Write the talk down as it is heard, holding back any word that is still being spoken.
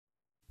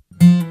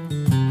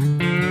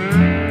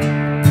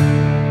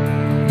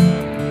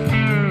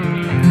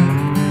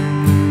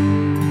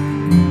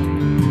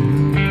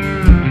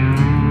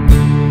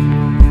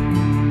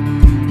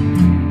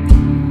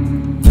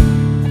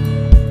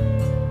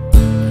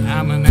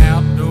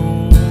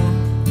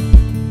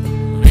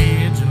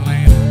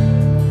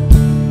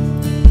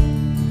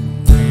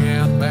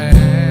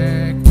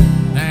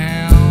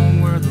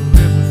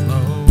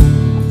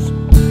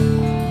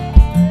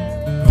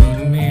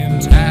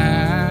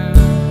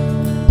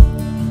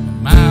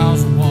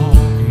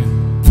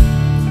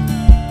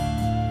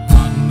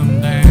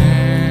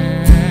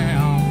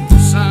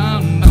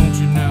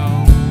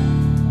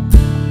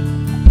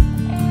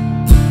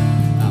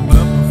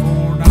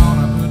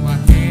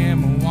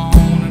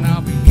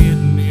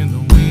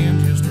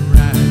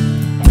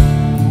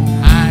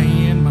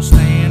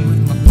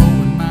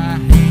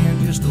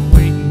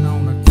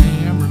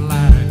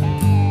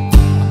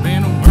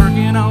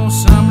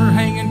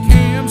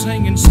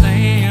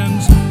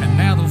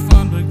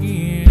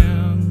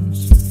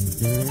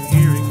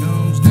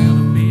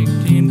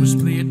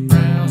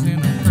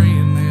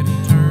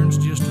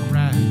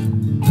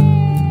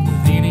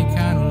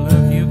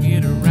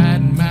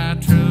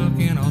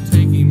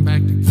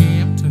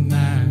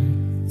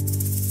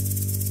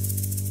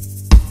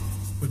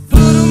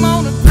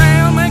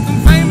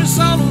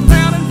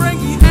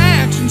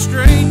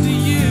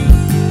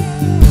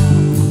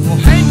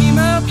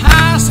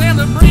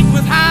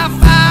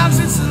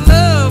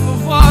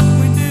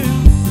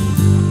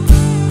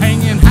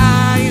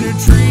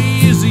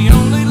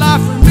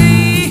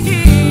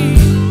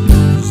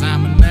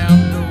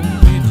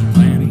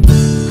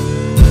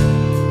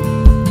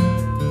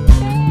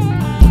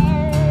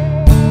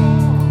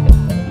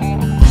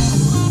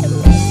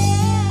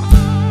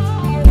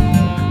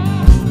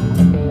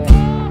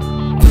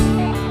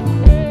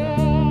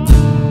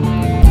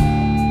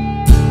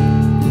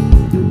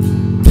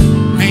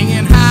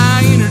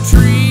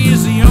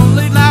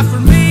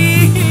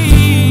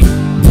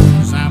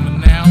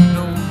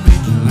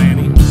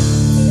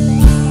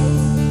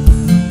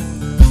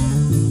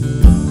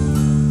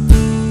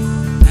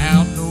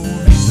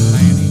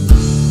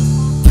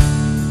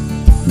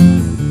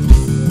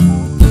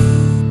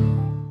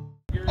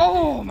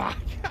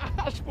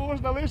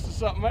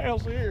something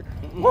else here.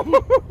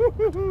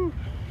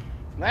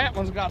 That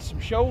one's got some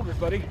shoulders,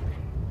 buddy.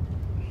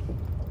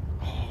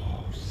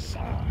 Oh,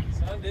 son.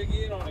 Son, dig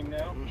in on him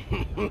now.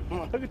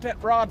 Look at that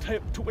broad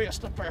tip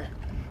twist up there.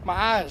 My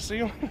eyes, see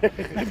them?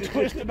 They've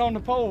twisted on the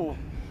pole.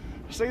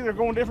 See, they're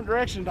going different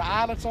directions. The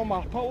eyelets on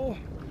my pole.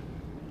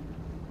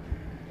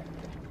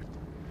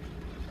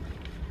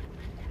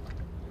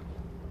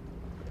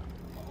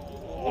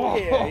 Oh,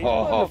 yeah, he's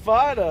putting the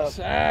fight up.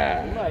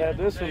 Sad. You might have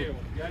this one.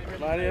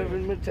 Might have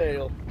him in the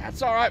tail.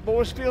 That's all right,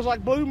 boys. Feels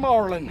like blue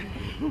marlin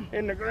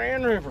in the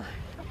Grand River.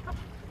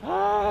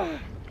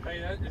 Hey,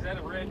 is that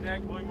a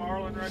redneck blue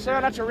marlin right Son,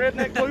 there? that's a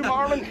redneck blue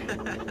marlin.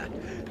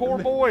 Poor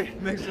boy.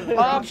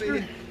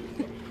 Lobster.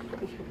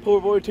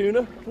 Poor boy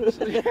tuna.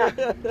 Son,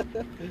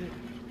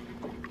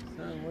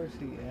 where's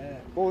he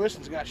at? Boy, this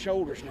one's got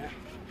shoulders now.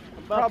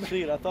 I'm about to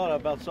see it. I thought I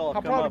about saw it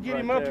I'll come up probably get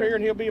right him up there. here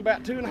and he'll be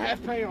about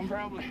 2.5 pounds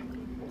probably.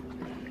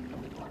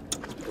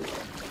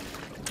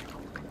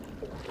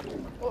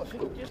 Well, if he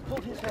just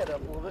pulled his head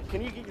up a little bit.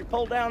 Can you get your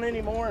pole down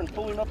any more and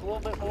pull him up a little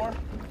bit more?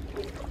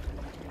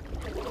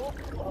 Oh,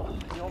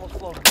 you almost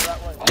floated that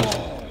way.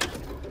 Oh,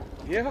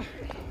 yeah.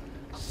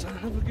 Son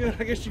of a gun.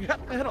 I guess you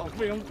got that on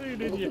film too,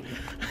 didn't you?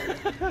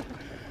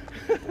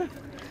 You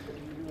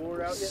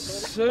wore out yet, buddy?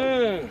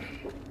 Son.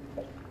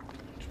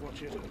 Just watch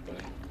this,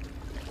 buddy.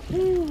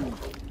 Woo.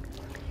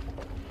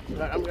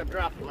 Right, I'm gonna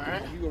drop him, all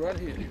right? You go right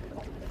ahead.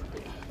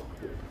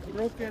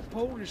 Broke that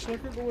pole, you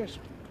sucker, boys.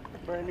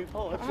 Brand new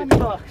pole. That's I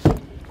 $50.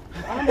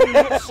 I mean,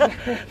 it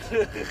snapped.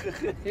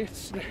 It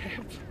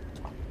snapped.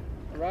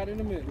 Right in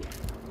the middle.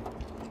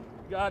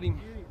 Got him.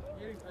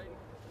 Get him, Peyton.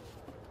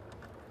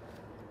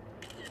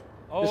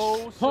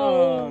 Oh,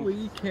 son.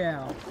 Holy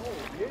cow. Oh,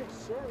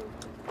 yes, sir.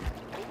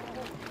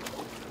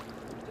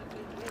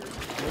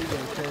 We're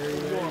gonna carry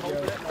it. There you go.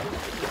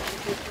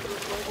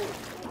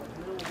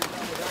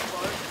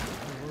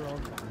 We're on.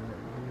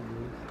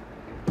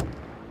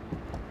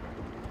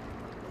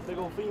 Big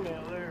old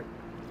female there.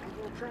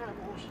 We're gonna try,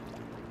 boys.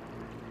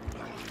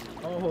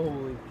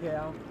 Holy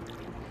cow.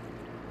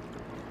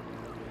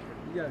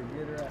 You gotta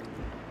get her out.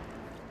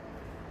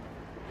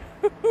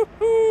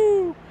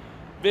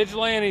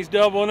 Vigilantes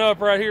doubling up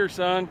right here,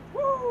 son.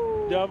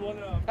 Woo!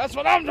 Doubling up. That's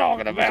what I'm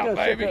talking Just about, gonna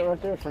set baby. that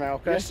right there for now,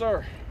 okay? Yes,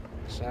 sir.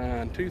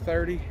 Sign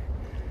 2:30.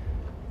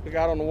 We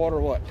got on the water,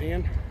 what,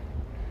 10?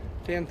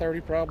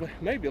 10:30 probably,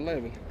 maybe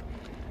 11.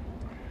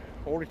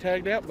 Already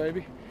tagged out,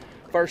 baby.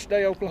 First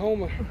day,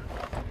 Oklahoma.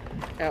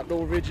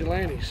 Outdoor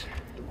Vigilantes.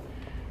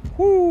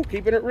 Woo,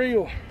 keeping it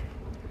real.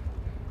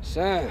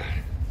 Son.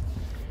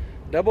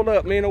 Doubled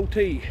up, me and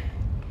OT.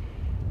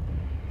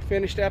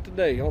 Finished out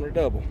today on a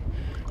double.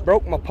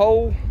 Broke my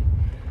pole.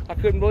 I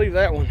couldn't believe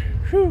that one.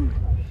 Whew.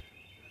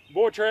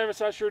 Boy,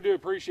 Travis, I sure do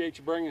appreciate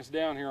you bringing us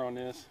down here on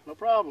this. No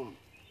problem.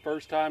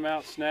 First time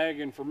out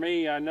snagging for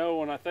me, I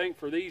know, and I think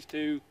for these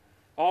two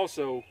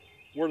also,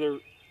 where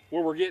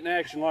we're getting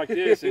action like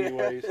this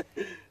anyways.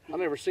 I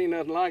never seen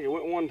nothing like it.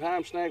 Went one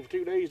time, snagged for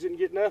 2 days, didn't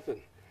get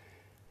nothing.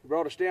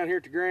 Brought us down here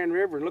at the Grand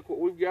River, and look what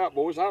we've got,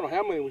 boys. I don't know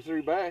how many we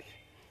threw back.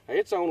 Hey,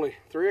 it's only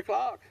 3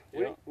 o'clock.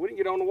 Yeah. We didn't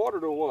get on the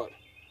water till what?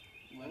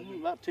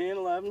 About 10,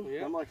 11, Yeah.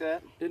 something like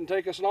that. Didn't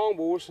take us long,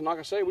 boys. And like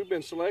I say, we've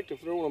been selective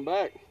throwing them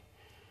back.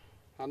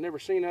 I've never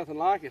seen nothing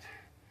like it.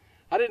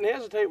 I didn't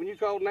hesitate when you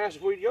called and asked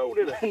if we'd go,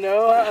 did I?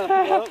 No,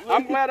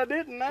 I'm glad I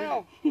didn't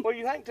now. What do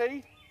you think,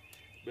 T?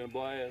 Been a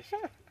blast.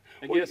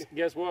 And Well,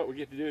 guess what? We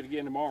get to do it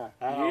again tomorrow.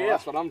 Yeah,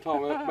 that's what I'm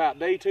talking about.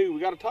 Day 2. We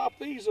got to top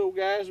these, old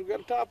guys. We got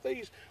to top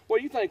these. What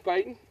do you think,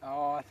 Peyton?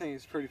 Oh, I think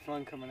it's pretty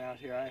fun coming out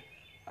here.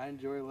 I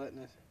enjoy letting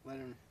us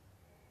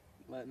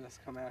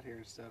come out here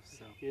and stuff.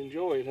 So You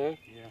enjoy it, huh?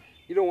 yeah.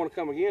 You don't want to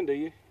come again, do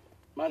you?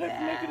 might have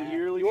to make it a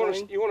yearly You want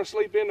thing. to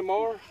sleep in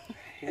tomorrow?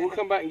 We'll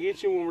come back and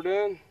get you when we're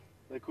done.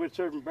 They quit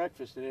serving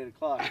breakfast at 8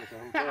 o'clock at the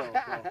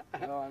hotel.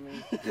 Well, I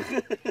mean,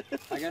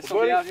 I guess I'll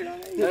Buddy, be out here on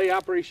 8. Hey, I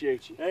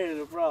appreciate you. So. Hey,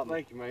 no problem.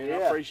 Thank you, man. I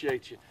Yeah.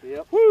 appreciate you.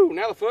 Yep. Woo!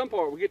 Now the fun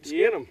part, we get to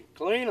skin them.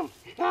 Clean them.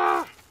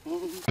 Ah!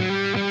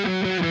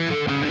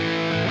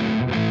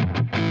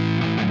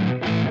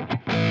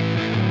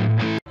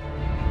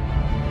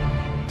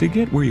 To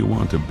get where you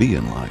want to be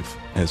in life,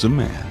 as a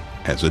man,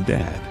 as a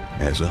dad,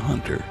 as a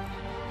hunter,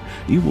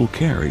 you will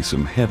carry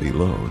some heavy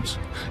loads,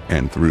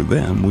 and through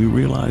them we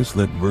realize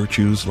that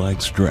virtues like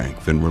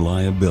strength and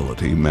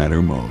reliability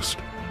matter most.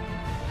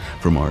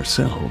 From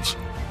ourselves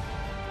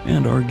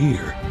and our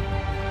gear.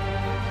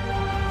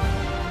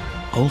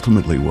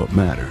 Ultimately, what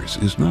matters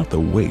is not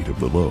the weight of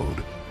the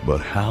load, but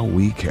how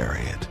we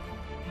carry it.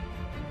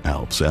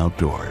 Alps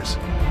Outdoors.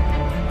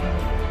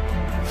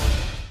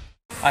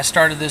 I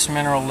started this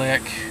mineral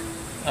lick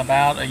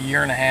about 1.5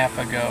 years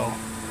ago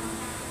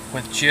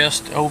with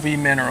just OV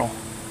mineral,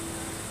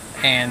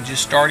 and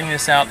just starting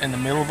this out in the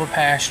middle of a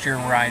pasture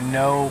where I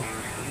know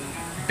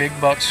big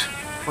bucks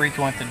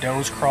frequent. The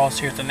does cross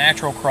here. It's a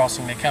natural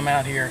crossing. They come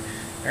out here,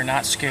 they're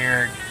not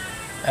scared.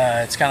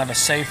 It's kind of a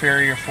safe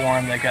area for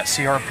them. They've got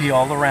CRP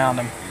all around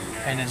them,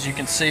 and as you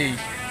can see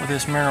with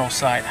this mineral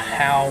site,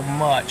 how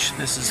much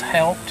this has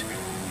helped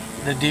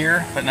the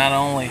deer, but not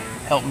only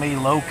helped me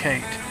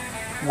locate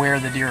where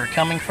the deer are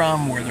coming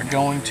from, where they're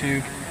going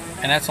to,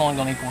 and that's only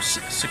going to equal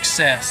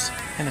success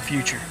in the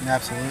future.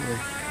 Absolutely.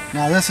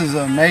 Now this is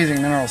an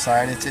amazing mineral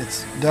site.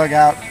 It's dug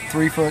out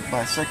 3 foot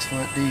by 6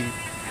 foot deep,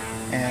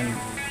 and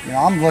you know,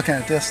 I'm looking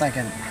at this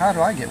thinking, how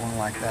do I get one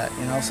like that?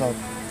 You know, so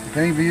if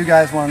any of you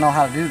guys want to know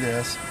how to do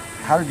this,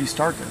 how did you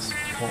start this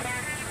hole?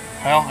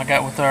 Well, I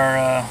got with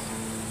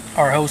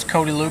our host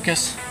Cody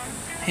Lucas.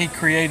 He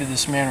created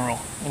this mineral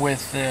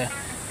with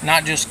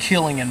not just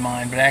killing in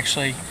mind, but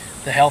actually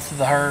the health of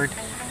the herd.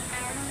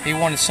 He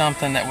wanted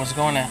something that was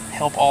going to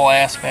help all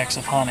aspects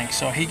of hunting.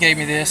 So he gave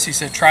me this. He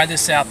said, try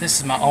this out. This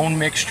is my own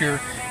mixture.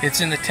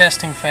 It's in the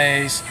testing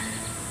phase.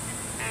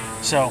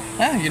 So,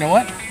 well, you know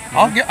what?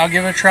 I'll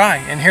give it a try.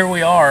 And here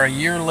we are a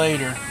year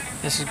later.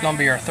 This is going to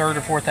be our 3rd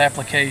or 4th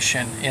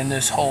application in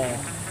this hole.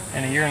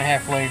 And a year and a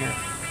half later,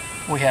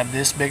 we have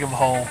this big of a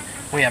hole.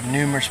 We have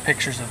numerous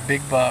pictures of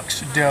big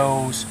bucks,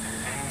 does,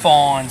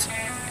 fawns.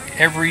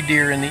 Every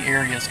deer in the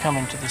area is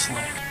coming to this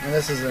lake. And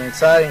this is an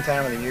exciting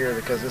time of the year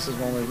because this is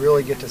when we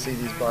really get to see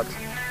these bucks.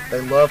 They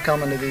love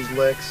coming to these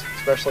licks,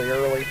 especially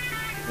early.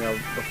 You know,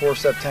 before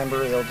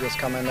September, they'll just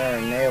come in there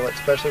and nail it,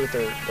 especially with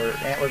their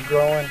antlers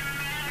growing.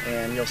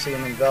 And you'll see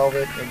them in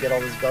velvet. You'll get all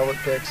these velvet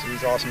picks of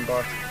these awesome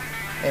bucks.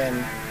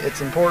 And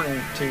it's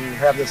important to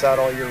have this out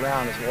all year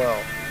round as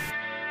well.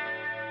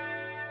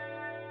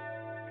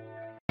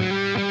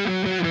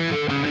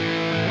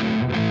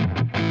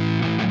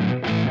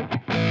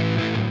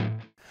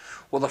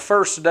 Well, the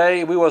first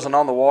day we wasn't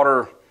on the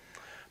water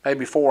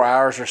maybe 4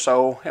 hours or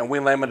so, and we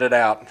limited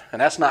out, and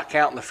that's not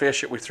counting the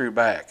fish that we threw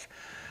back.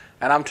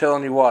 And I'm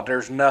telling you what,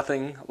 there's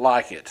nothing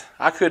like it.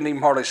 I couldn't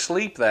even hardly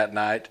sleep that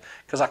night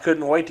because I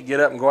couldn't wait to get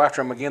up and go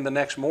after them again the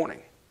next morning.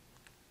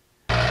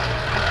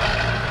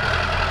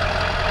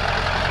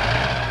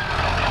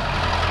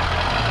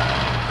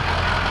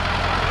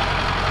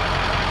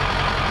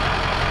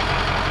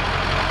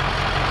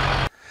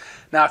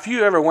 Now, if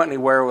you ever went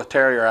anywhere with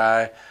Terry or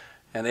I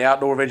and the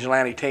Outdoor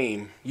Vigilante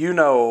team, you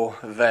know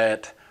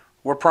that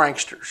we're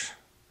pranksters.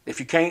 If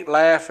you can't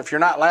laugh, if you're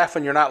not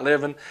laughing, you're not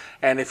living.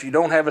 And if you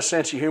don't have a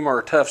sense of humor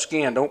or tough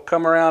skin, don't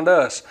come around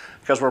us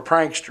because we're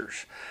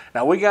pranksters.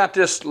 Now, we got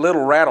this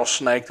little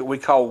rattlesnake that we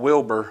call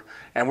Wilbur,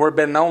 and we've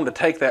been known to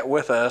take that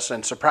with us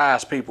and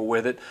surprise people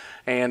with it.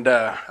 And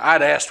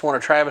I'd asked one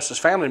of Travis's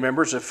family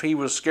members if he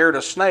was scared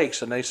of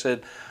snakes, and they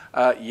said,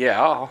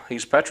 yeah,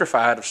 he's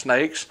petrified of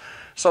snakes.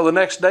 So the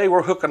next day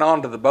we're hooking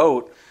onto the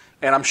boat,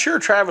 and I'm sure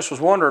Travis was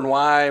wondering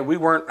why we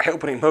weren't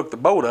helping him hook the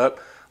boat up.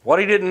 What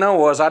he didn't know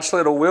was I'd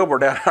slid a Wilbur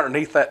down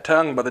underneath that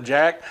tongue by the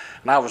jack,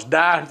 and I was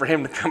dying for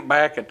him to come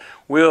back and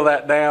wheel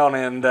that down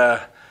and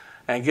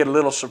get a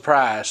little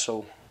surprise.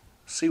 So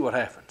see what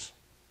happens.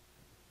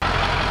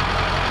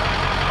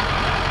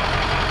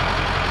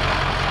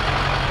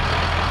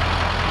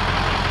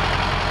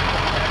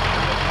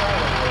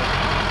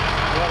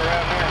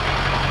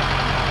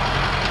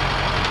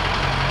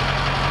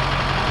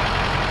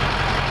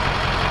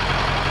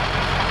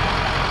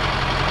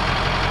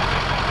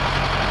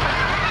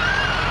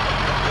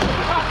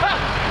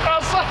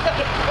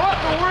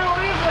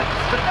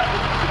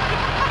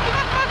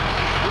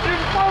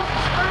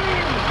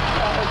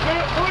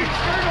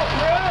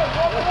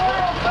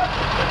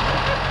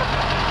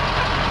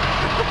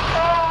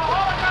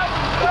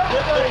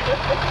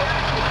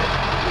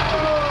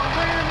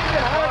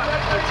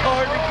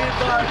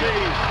 Right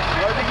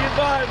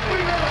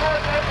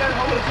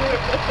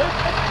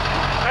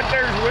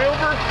there's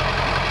Wilbur.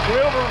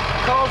 Wilbur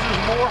causes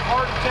more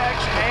heart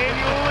attacks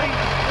annually,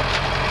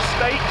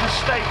 state to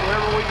state,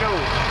 wherever we go.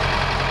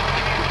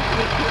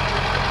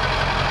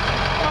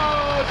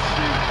 Oh,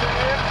 shoot,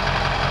 man.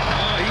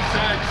 Oh, he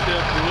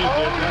sidestepped a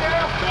little bit.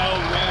 That's how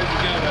right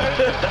you got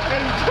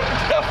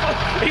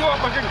He went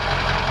back in.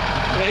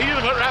 He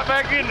just went right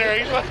back in there.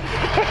 He's like,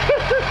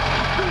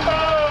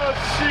 oh,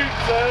 shoot,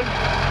 son.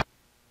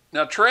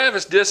 Now,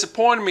 Travis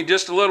disappointed me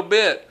just a little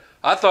bit.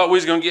 I thought we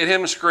was going to get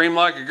him to scream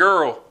like a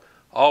girl.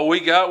 All we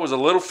got was a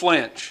little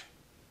flinch.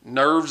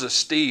 Nerves of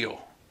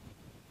steel.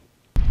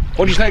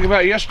 What'd you think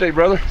about yesterday,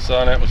 brother?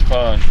 Son, that was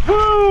fun.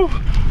 Woo!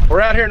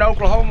 We're out here in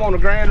Oklahoma on the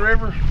Grand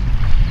River.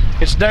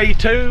 It's day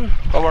 2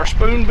 of our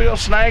Spoonbill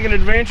snagging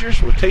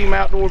adventures with Team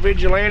Outdoor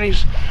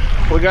Vigilantes.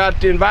 We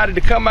got invited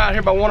to come out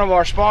here by one of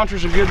our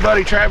sponsors, a good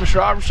buddy, Travis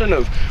Robertson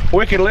of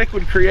Wicked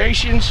Liquid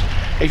Creations.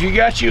 If you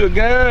got you a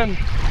gun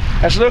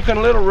that's looking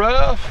a little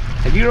rough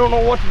and you don't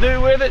know what to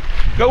do with it,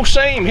 go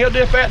see him. He'll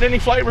dip out in any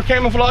flavor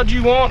camouflage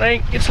you want.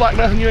 It's like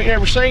nothing you ain't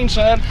ever seen,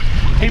 son.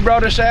 He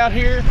brought us out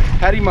here,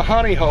 had him a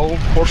honey hole.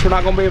 Of course, we're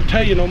not gonna be able to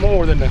tell you no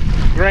more than the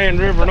Grand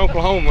River in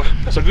Oklahoma.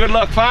 So good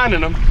luck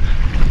finding them.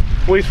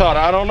 We thought,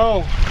 I don't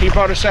know. He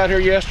brought us out here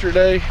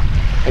yesterday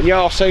and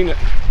y'all seen it.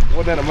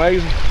 Wasn't that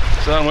amazing?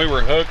 Son, we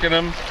were hooking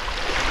them.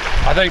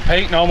 I think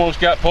Peyton almost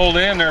got pulled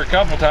in there a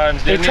couple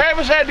times, didn't If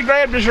Travis had to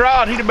grab his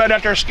rod, he'd have been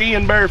out there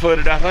skiing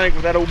barefooted, I think,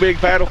 with that old big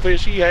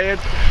paddlefish he had.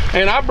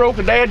 And I broke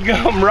a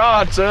dadgum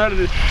rod, son.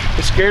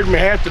 It scared me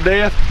half to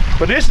death.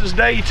 But this is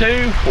day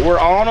 2. We're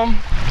on them.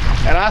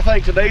 And I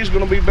think today's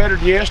going to be better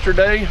than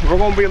yesterday. We're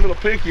going to be a little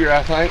pickier,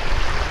 I think.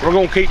 we're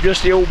gonna keep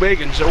just the old big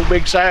ones, the old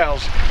big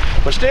sows.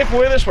 But stick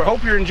with us. We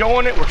hope you're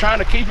enjoying it. We're trying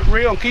to keep it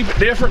real and keep it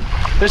different.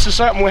 This is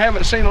something we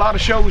haven't seen a lot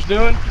of shows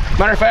doing.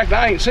 Matter of fact,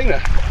 I ain't seen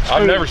a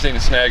I've never seen a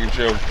snagging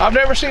show. I've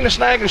never seen a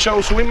snagging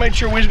show, so we made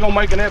sure we was gonna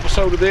make an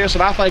episode of this,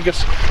 and I think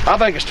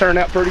it's turned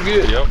out pretty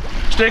good. Yep.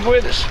 Stick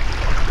with us.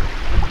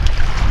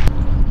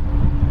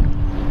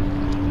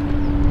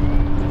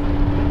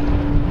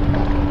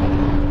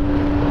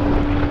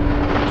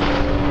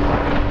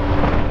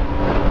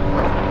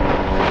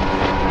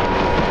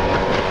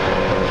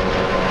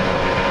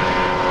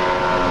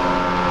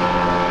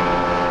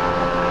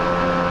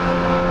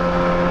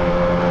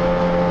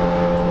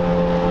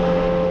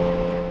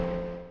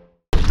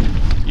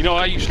 You know,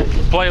 I used to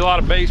play a lot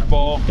of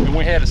baseball, and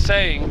we had a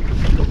saying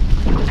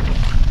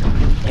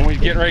when we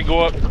was getting ready to go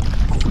up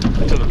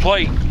to the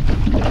plate.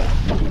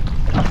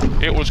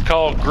 It was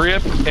called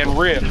grip and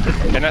rip,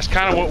 and that's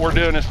kind of what we're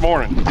doing this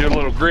morning. Doing a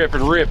little grip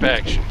and rip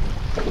action.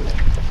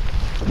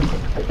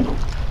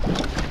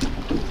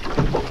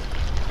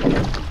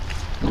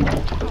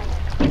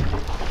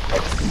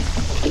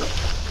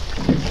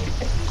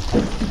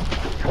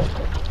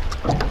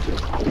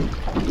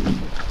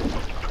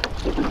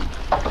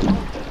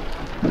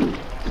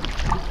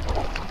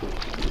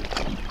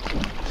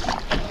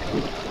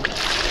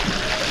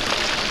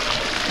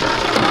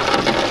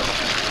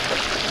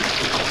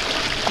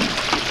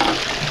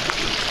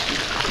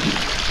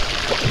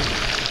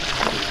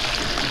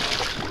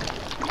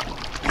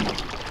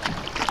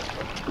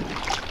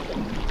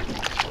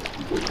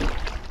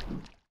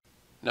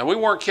 Now, we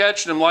weren't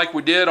catching them like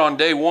we did on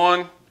day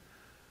one,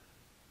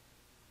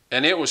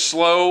 and it was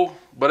slow,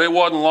 but it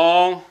wasn't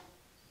long.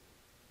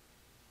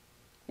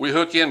 We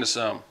hook into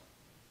some,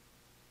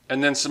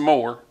 and then some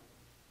more,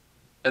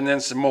 and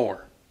then some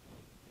more.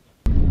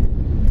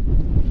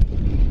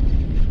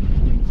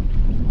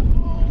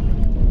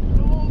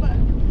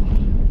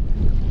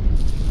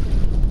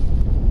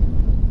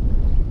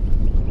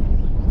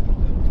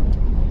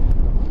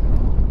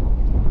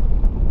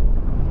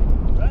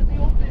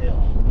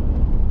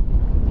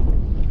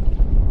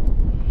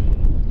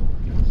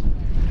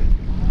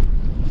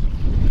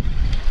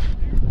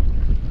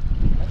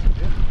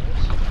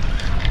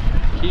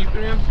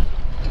 Keeping him.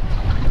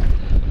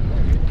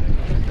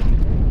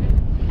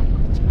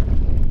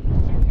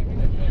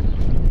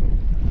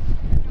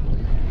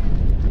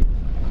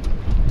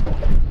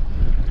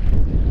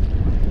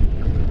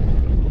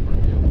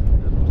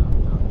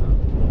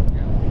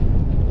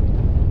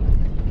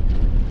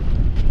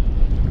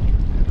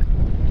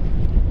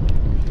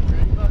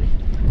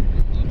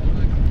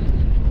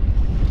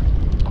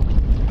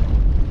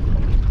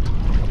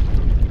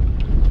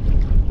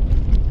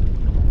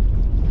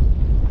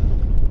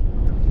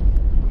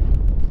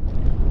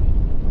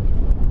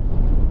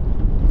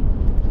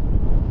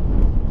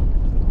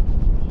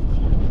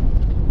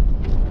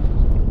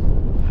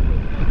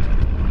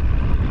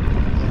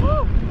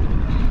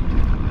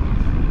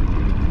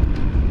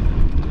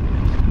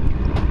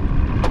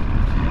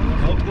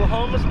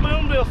 Oklahoma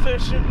Spoonbill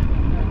fishing.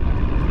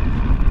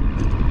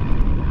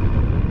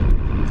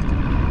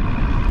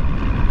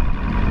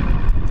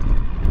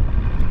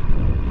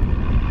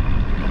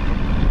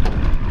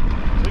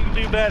 We can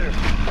do better.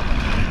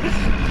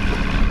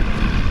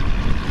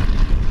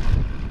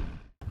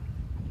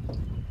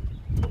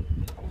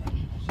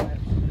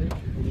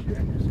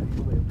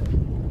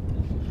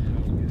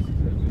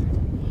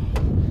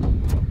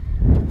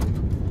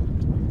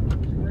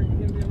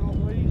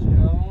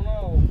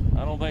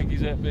 I don't think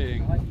he's that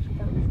big.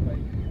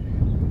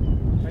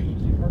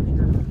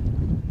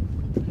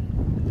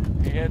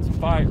 He had some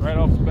fight right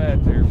off the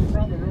bat there. He's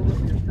probably rolled up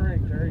your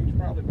strength there. He's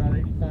probably about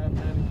 85,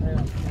 90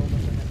 pounds.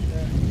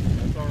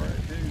 That's all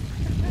right, too.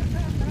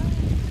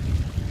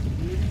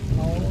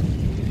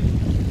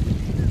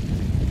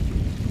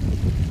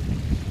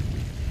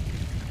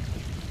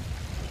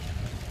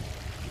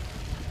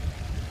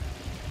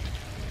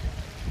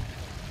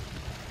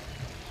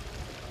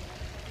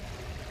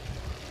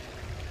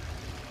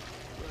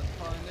 Let's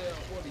find out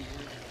what he is.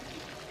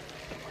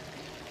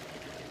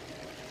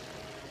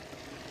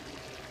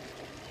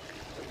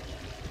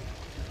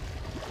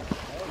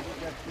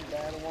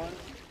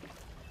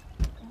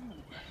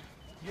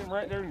 Getting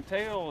right there in the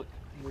tail,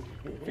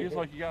 it feels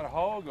like you got a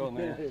hog on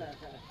there.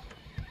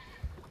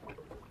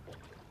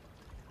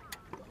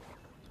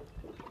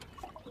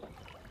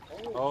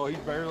 Oh, he's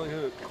barely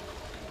hooked.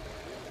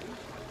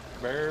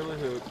 Barely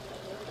hooked.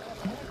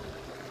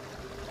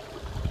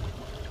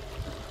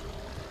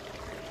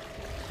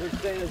 They're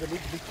saying that it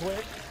needs to be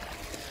quick.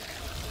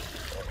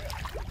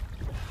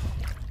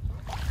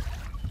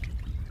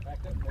 Back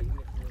up, maybe.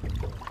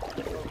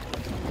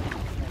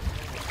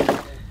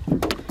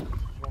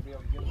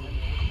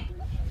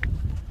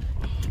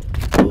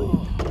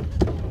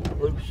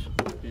 Loose.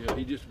 Yeah,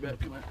 he just about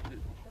come out.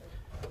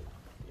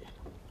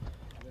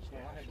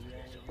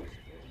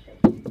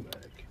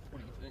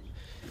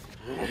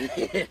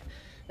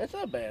 That's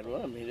not a bad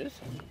one. I mean, it's.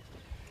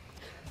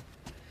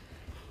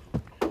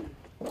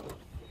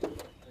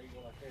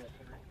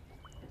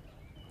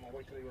 Now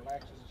wait till he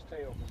relaxes his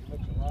tail, because he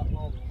looks a lot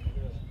longer than he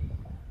does.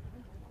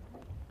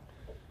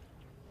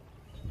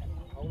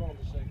 Hold on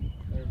just a second.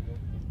 There we go.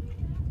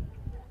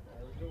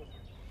 There we go.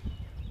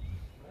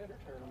 Man, they're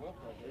turning him up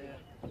right there.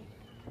 Yeah.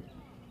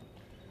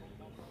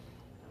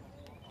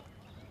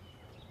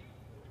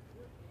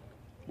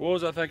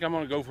 Boys, I think I'm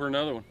gonna go for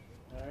another one.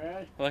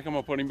 Alright. I think I'm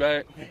gonna put him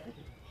back.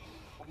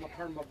 I'm gonna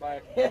turn my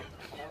back. I can't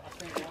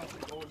watch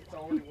it, boys. It's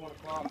already 1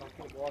 o'clock. I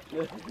can't watch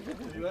it.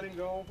 Did you let him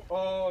go?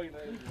 Oh, you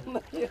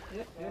know.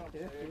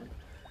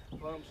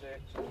 Plum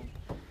section.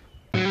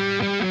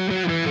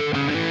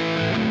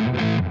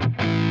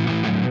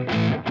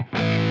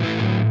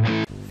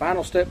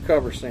 Final Step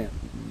cover scent.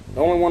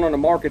 The only one on the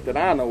market that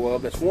I know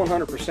of that's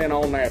 100%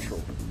 all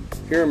natural.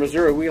 Here in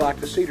Missouri, we like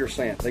the cedar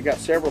scent. They got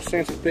several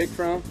scents to pick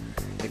from.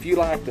 If you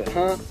like to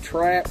hunt,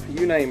 trap,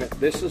 you name it,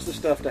 this is the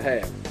stuff to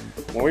have.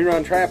 When we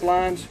run trap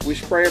lines, we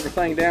spray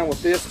everything down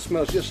with this. It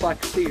smells just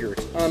like cedar.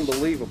 It's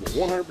unbelievable.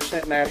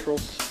 100% natural.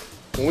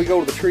 When we go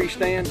to the tree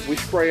stand, we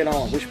spray it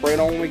on. We spray it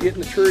on when we get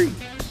in the tree.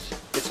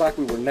 It's like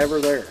we were never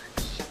there.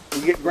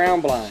 We get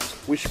ground blinds.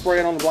 We spray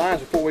it on the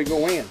blinds before we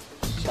go in.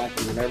 It's like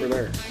we were never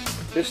there.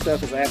 This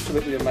stuff is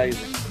absolutely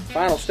amazing.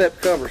 Final Step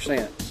cover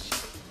scent.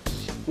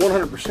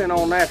 100%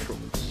 all natural.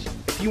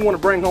 If you want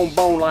to bring home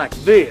bone like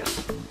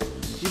this,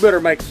 you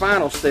better make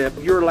Final Step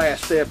your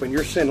last step in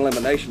your scent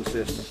elimination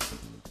system.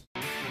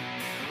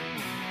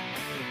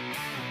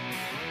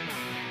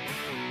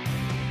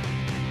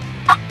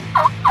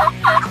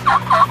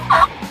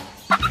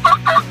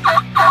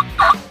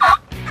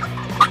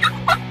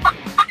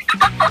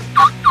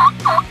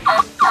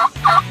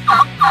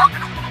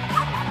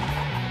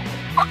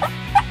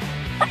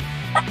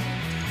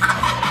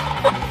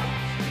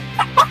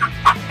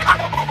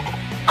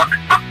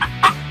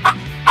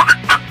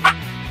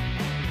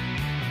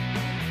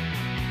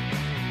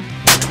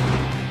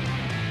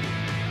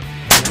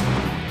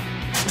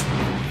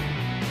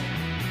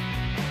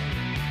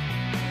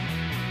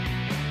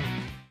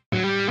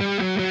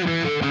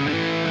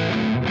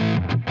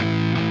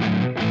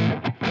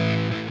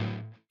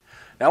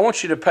 Now I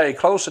want you to pay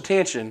close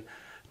attention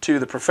to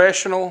the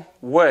professional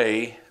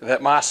way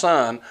that my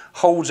son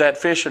holds that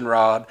fishing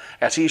rod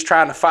as he's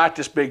trying to fight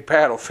this big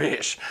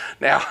paddlefish.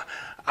 Now,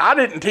 I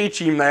didn't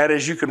teach him that,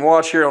 as you can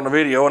watch here on the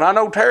video, and I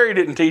know Terry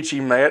didn't teach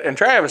him that, and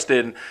Travis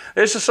didn't.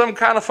 This is some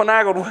kind of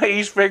finagled way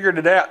he's figured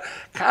it out.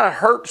 Kind of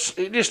hurts,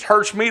 it just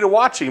hurts me to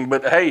watch him,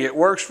 but hey, it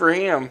works for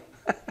him.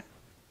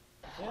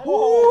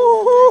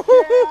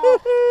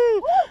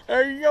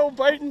 There you go,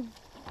 Peyton.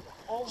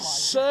 Oh my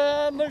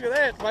Son, look at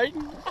that,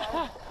 Peyton.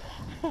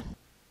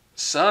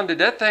 Son, did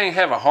that thing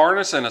have a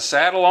harness and a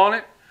saddle on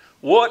it?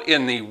 What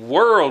in the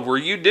world were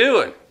you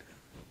doing?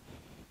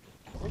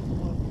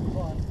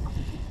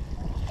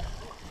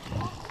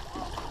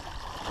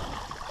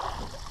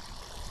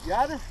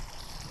 Got her?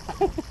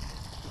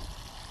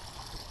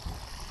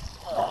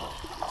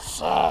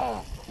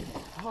 Son.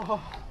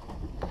 Oh,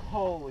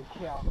 holy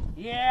cow.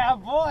 Yeah,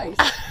 boys.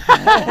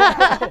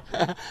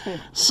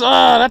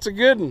 Son, that's a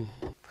good one.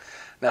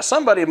 Now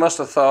somebody must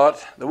have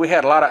thought that we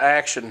had a lot of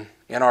action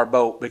in our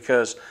boat,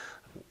 because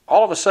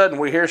all of a sudden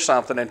we hear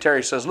something and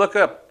Terry says, look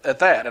up at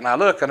that. And I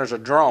look and there's a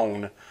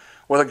drone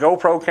with a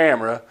GoPro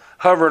camera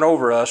hovering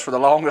over us for the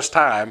longest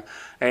time.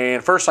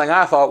 And first thing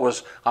I thought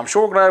was, I'm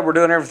sure glad we're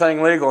doing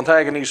everything legal and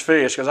tagging these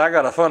fish, because I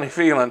got a funny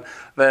feeling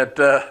that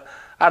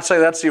I'd say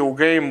that's the old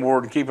game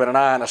warden keeping an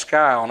eye in the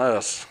sky on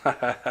us.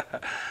 I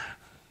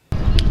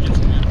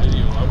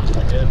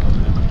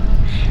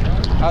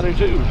do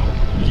too.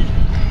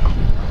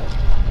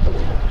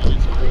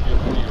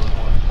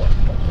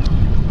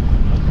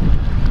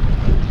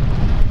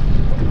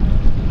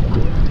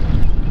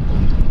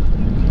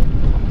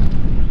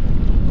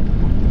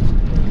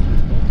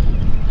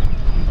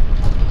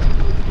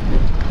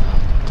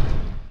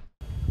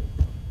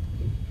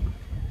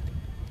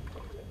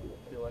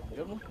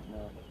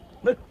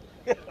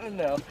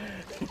 No.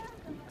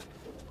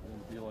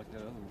 Feel like that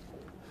other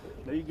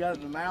No, you got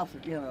it in the mouth,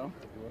 you know.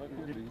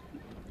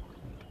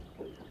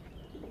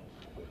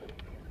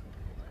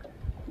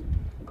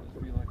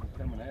 Feel like I'm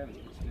coming at it,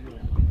 but still.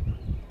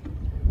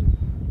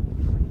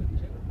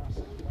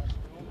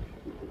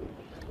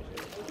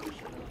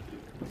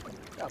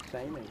 Stop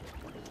saying it.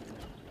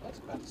 That's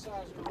about the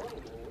size of the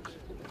road, boys.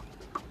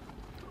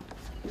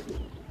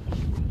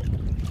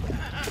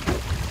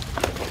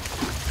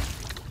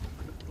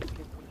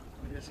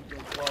 I guess he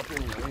goes flop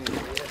anyway.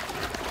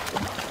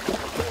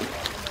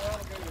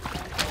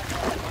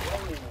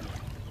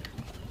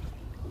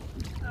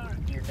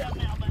 Alright, you're done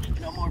now, buddy.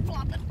 No more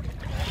flopping.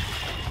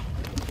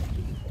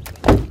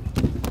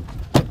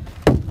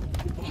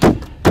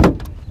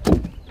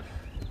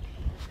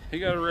 He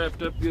got it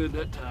wrapped up good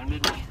that time,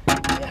 didn't he?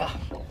 Yeah.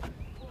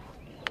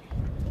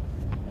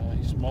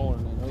 He's smaller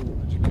than the other one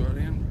that you got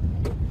in.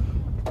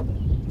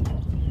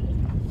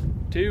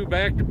 Two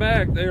back to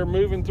back. They are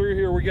moving through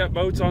here. We got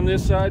boats on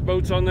this side,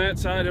 boats on that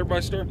side.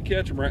 Everybody's starting to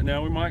catch them right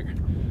now. We might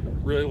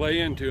really lay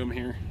into them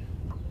here.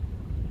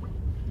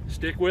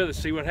 Stick with us,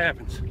 see what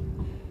happens.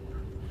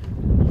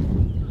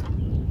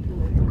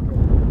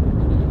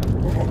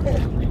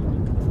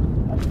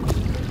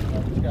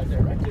 Got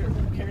that right there.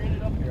 Carrying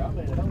it up here. I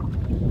made it home.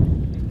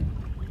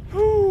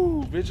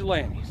 Whoo,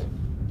 Vigilantes.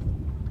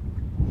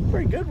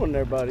 Pretty good one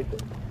there, buddy.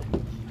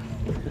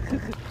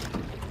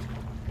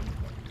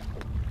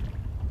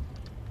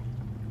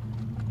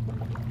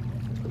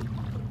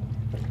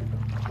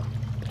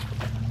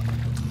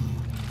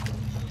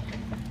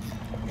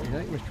 What do you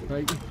think, Mr.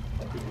 Peyton?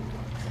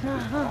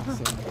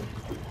 Awesome.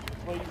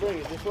 What do you bring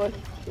it this way?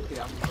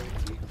 Yeah, I'm going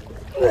to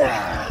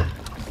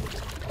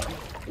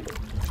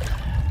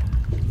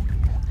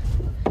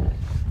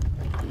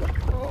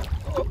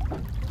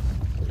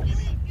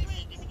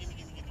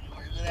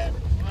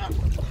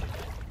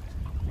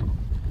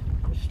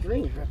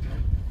Strings right there.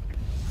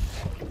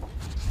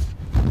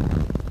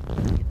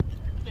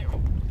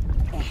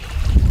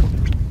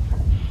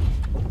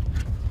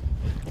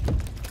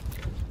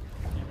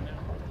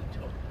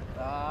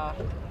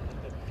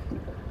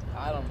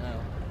 I don't know.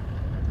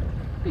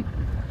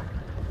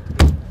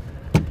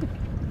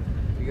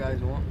 You guys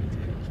want me to?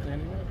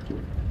 Standing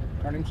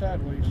up. Turn him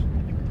sideways.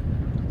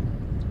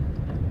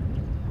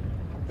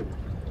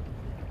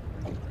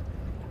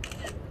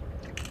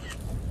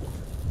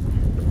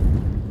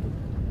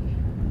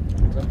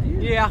 It's up to you.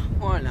 Yeah,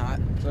 why not?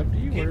 It's up to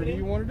you. Whatever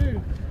you want to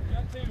do.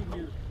 Got 2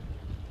 here.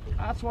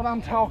 That's what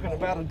I'm talking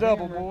about, a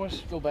double,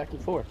 boys. Go back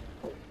and forth.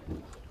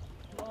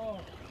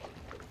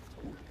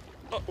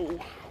 Uh-oh.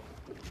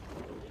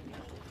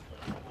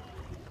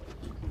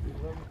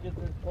 Get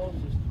there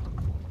closest.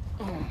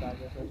 I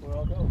guess that's where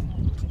I'll go.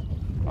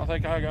 I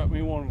think I got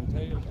me one in the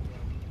tail.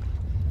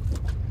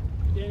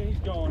 Yeah, he's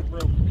gone.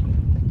 Broke it.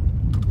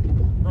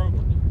 Broke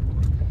it.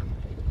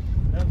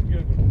 That's a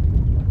good one.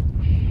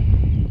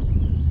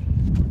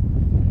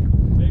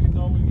 Biggest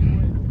all we get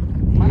away with.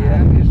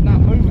 Mine is not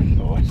moving,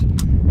 boys.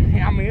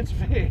 I mean, it's a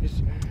fish.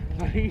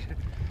 But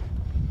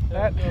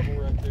That's a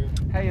double right there.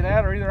 hey,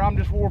 that or either I'm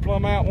just wore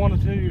plumb out, one or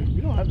two.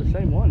 You don't have the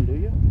same one, do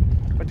you?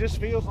 But this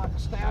feels like a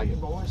stallion,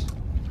 boys.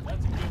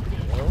 That's a good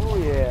fish. Oh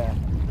yeah.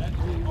 That's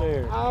He's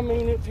there. I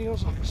mean, it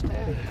feels like a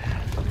stallion.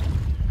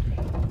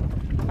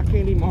 I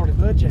can't even hardly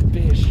budge that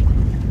fish.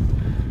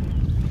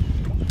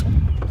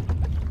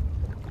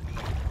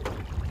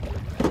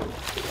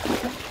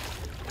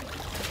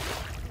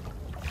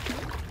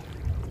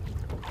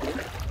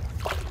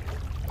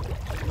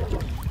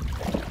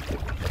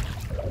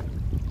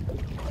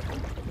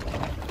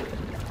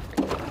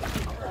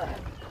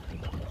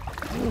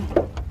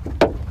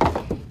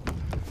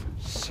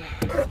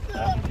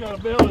 Got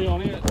a belly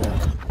on it.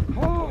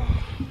 Oh.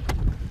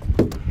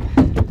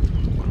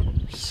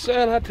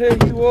 Son, I tell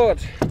you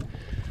what,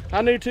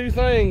 I knew 2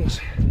 things.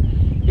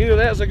 Either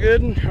that's a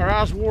good one or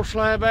I was wore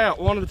slab out.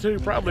 One of the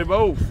 2, probably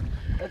both.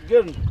 That's a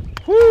good one.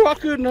 Whew, I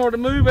couldn't hardly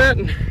move it.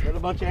 And Got a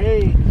bunch of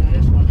hay in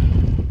this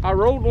one. I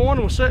rolled one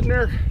and was sitting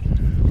there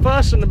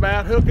fussing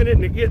about hooking it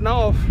and it getting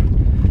off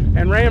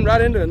and rammed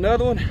right into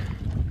another one.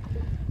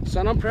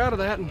 Son, I'm proud of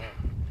that. And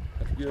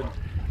That's good.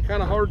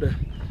 kind of hard to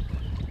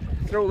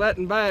throw that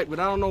in back, but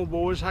I don't know,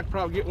 boys. I could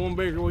probably get one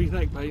bigger. What do you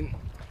think, Peyton?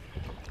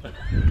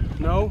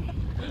 No?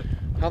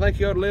 I think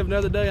you ought to live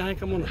another day. I think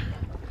I'm gonna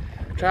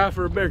try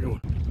for a bigger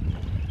one.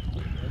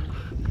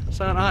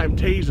 Son, I am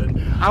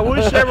teasing. I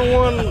wish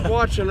everyone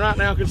watching right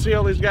now could see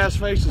all these guys'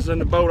 faces in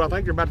the boat. I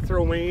think they're about to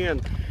throw me in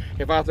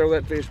if I throw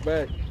that fish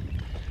back.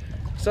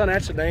 Son,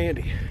 that's a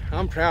dandy.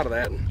 I'm proud of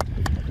that.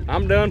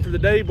 I'm done for the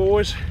day,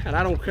 boys, and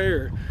I don't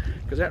care,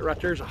 because that right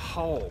there's a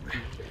hog.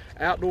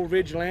 Outdoor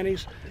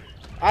Vigilantes.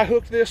 I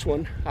hooked this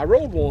one, I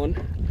rolled one,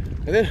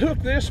 and then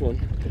hooked this one,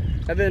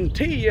 and then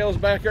T yells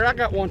back there, I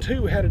got one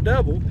too, had a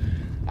double.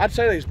 I'd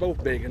say they's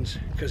both big ones,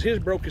 because his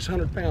broke his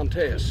 100-pound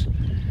test.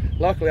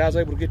 Luckily, I was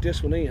able to get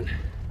this one in.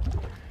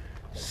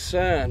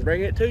 Son,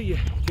 bring it to you,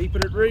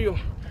 keeping it real.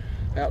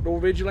 Outdoor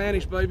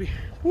Vigilantes, baby.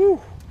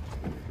 Woo!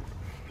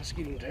 Let's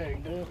get him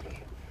tagged up.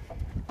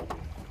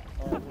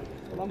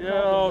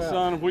 Yeah,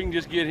 son, if we can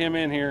just get him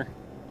in here,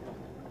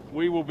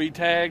 we will be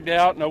tagged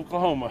out in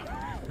Oklahoma.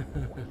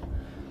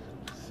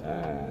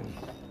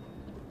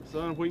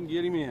 Son, if we can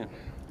get him in.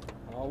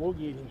 Oh, we'll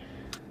get him.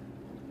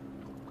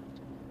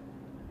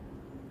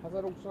 How's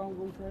that old song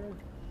go, Trevor?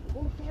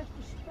 Gonna cast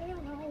a spell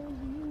on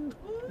you.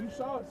 You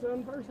saw it,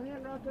 son,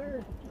 firsthand right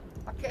there.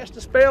 I cast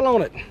a spell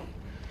on it.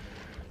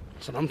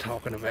 That's what I'm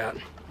talking about.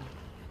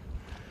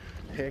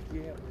 Heck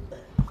yeah.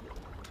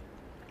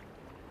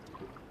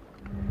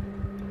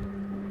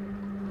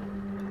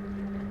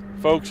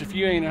 Folks, if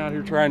you ain't out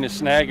here trying to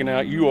snagging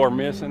out, you are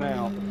missing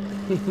out.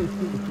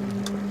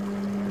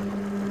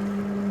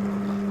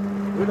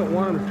 We don't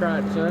want them to try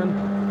it, son.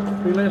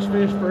 Be less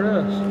fish for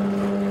us.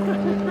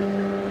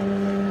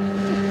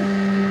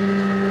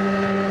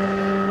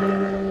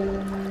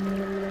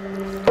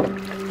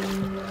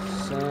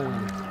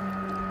 Son.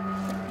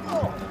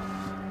 Oh,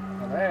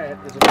 now that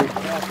is a big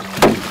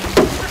catfish.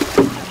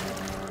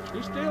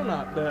 He's still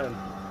not done.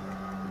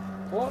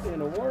 What in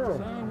the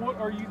world? Son, what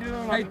are you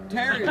doing? Hey,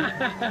 Terry.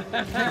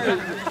 Terry,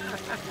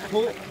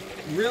 pull,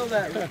 reel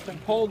that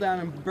pole down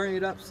and bring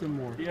it up some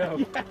more. Yeah,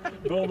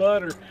 build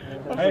under.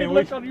 Hey,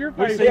 look on your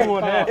face. We see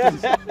what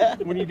happens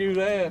when you do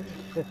that.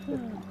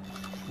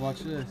 Watch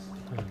this.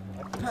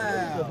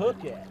 Where's the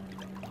hook at?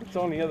 It's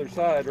on the other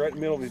side, right in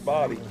the middle of his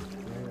body.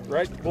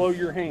 Right below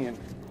your hand.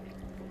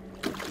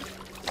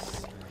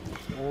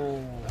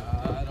 Oh,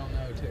 I don't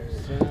know, Terry.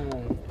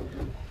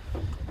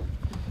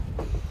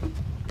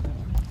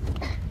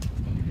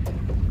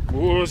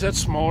 Whoa, is that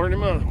smaller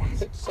than the other one?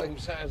 It's the same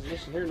size as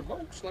this one here in the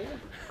boat, Slim.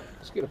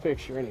 Let's get a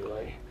picture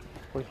anyway.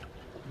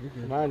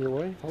 Mind your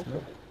way.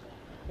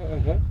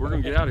 Okay. We're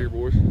gonna get out of here,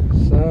 boys.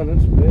 Son,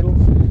 it's middle.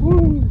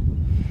 Woo!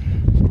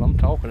 That's what I'm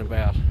talking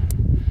about.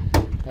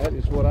 That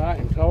is what I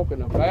am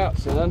talking about,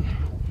 son.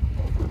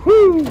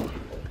 Woo!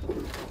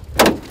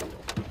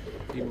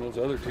 Even those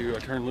other two I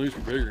turned loose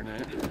were bigger than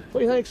that.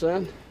 What do you think,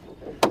 son?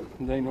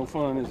 It ain't no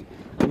fun, is it?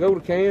 We go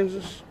to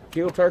Kansas,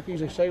 kill turkeys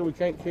they say we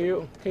can't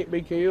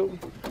be killed.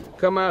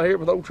 Come out here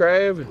with old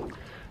Trav and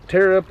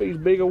tear up these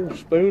big old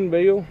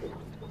spoonbill.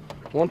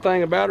 One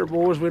thing about her,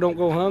 boys, we don't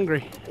go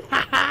hungry.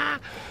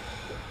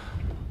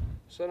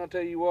 Son, I'll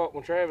tell you what,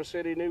 when Travis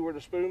said he knew where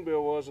the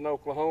spoonbill was in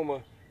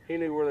Oklahoma, he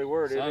knew where they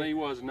were, didn't Sonny he?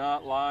 was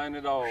not lying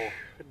at all.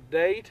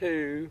 Day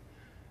 2,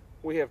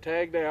 we have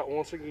tagged out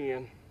once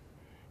again.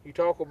 You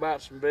talk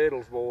about some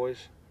beetles,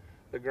 boys.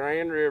 The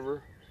Grand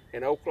River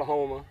in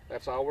Oklahoma,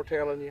 that's all we're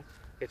telling you.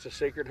 It's a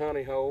secret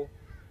honey hole.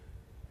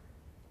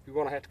 You're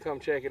gonna have to come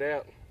check it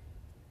out.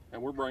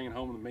 And we're bringing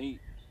home the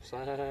meat.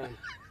 Son.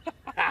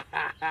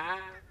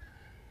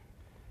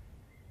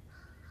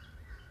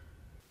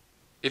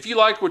 If you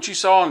liked what you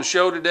saw on the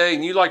show today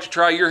and you'd like to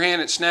try your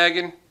hand at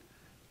snagging,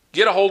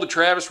 get a hold of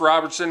Travis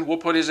Robertson. We'll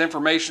put his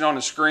information on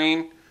the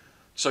screen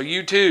so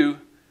you too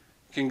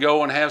can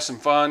go and have some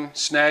fun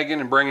snagging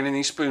and bringing in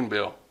these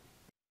spoonbill.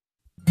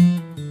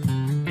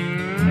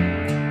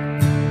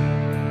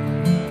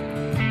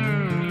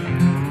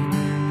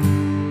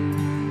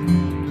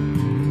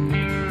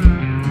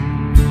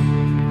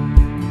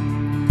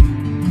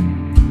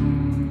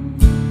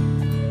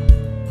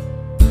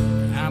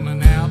 I'm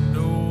an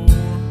outdoor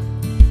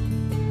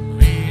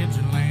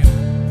vigilante,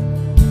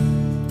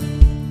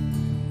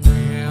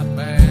 way out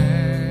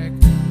back,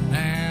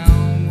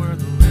 down where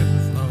the river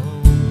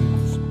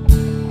flows,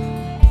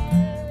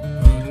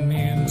 putting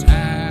in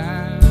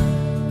time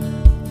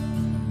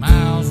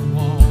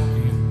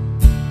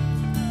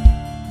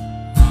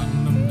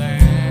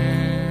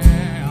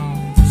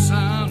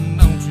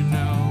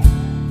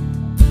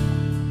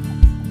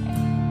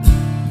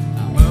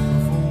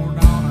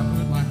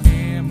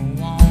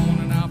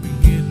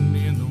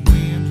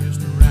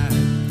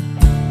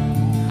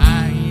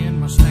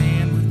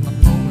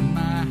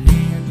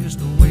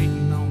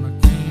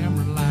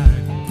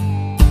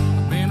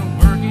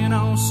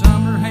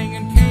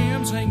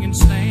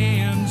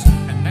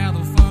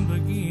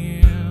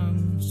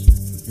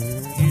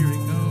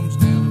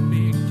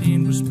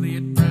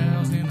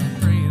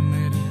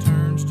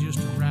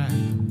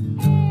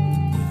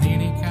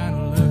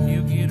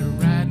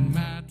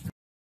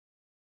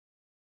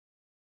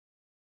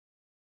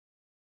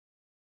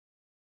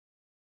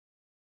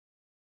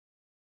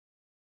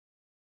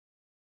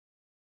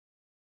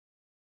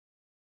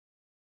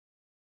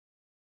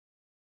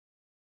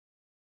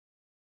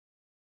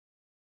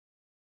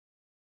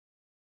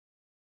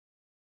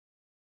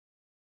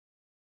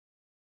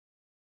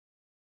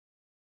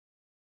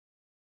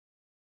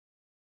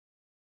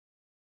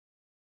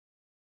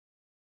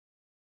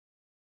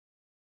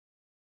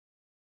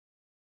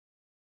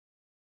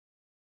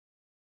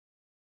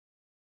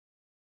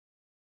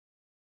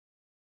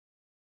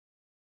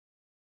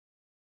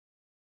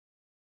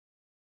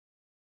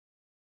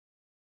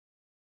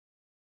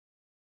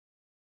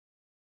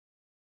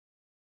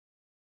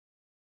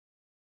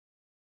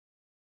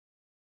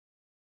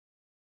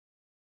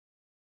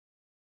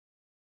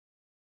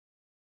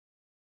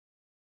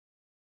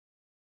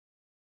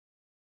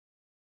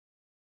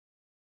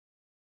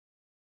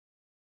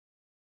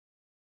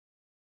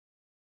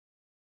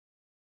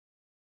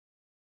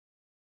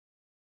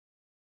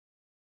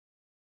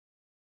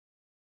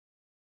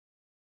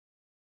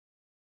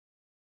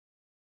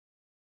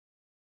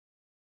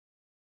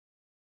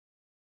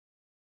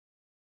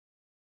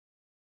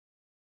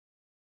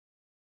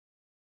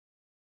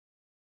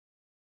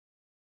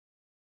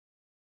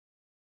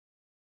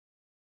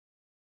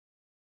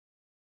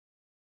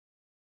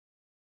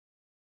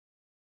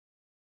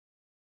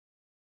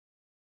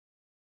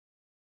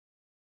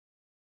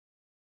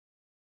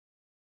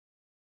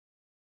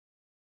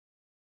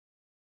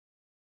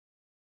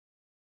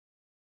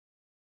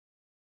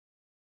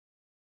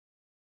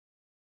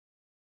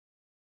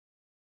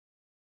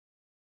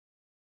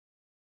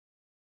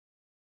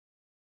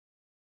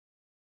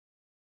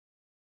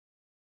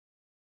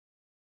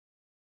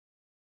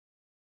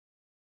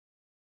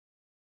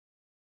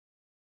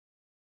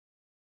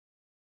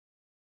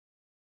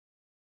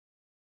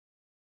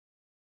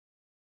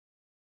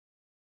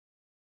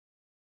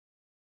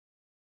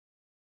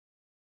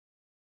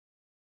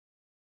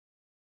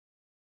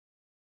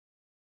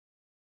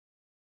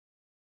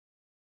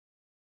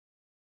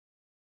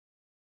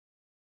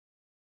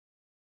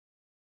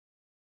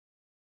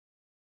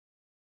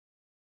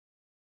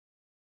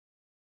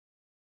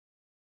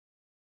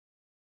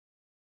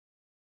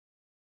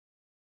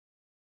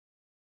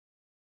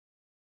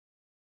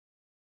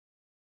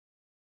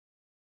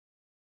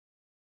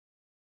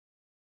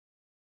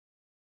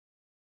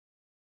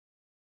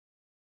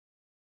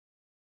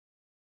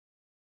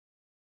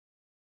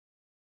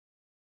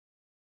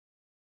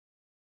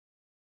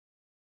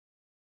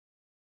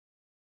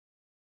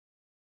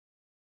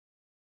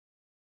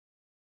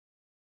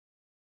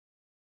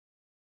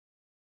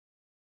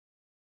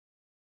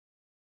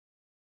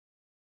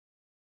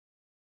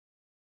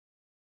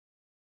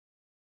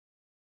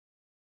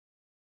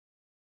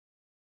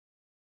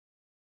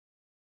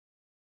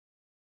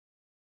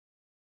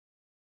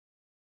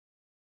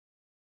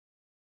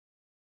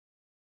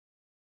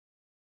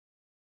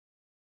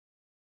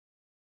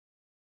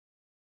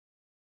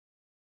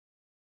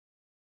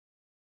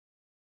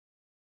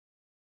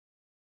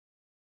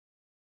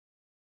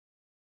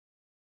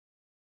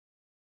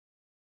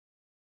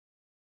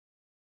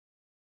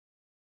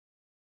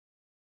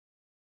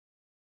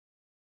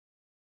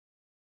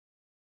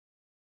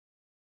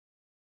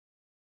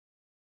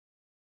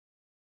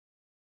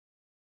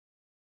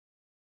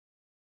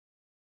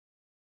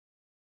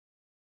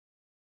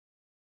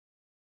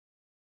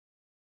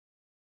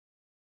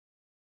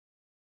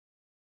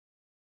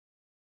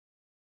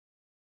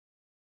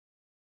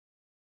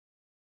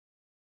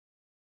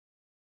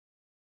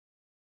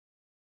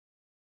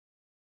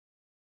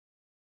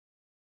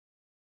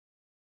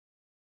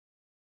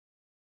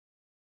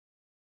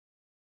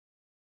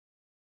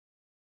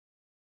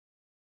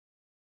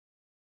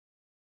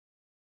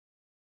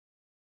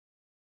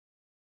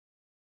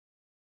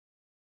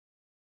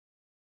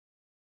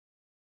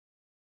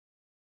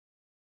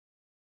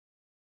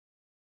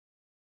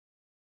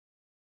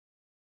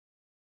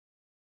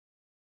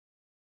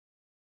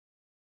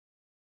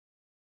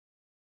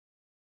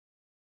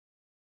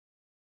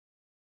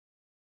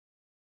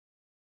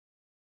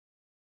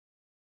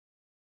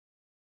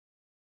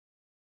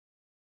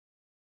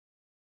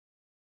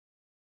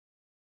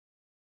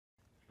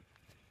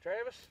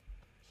Travis,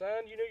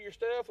 son, you knew your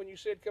stuff when you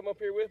said come up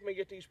here with me and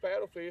get these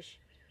paddlefish.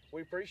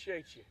 We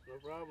appreciate you. No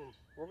problem.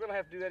 We're going to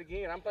have to do that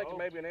again. I'm thinking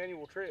maybe an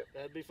annual trip.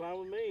 That'd be fine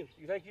with me.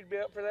 You think you'd be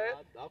up for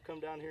that? I'll come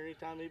down here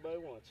anytime anybody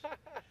wants.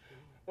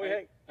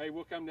 Hey,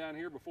 we'll come down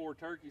here before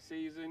turkey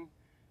season,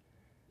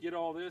 get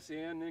all this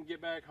in, then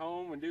get back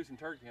home and do some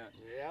turkey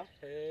hunting. Yeah?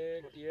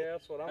 Heck yeah,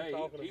 that's what I'm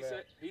talking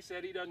about. He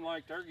said he doesn't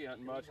like turkey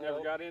hunting much,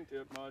 never got into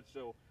it much,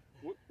 so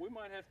we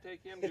might have to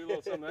take him to do a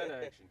little some of that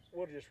action.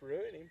 We'll just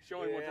ruin him.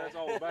 Show him what that's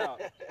all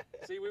about.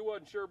 See, we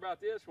wasn't sure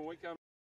about this when we come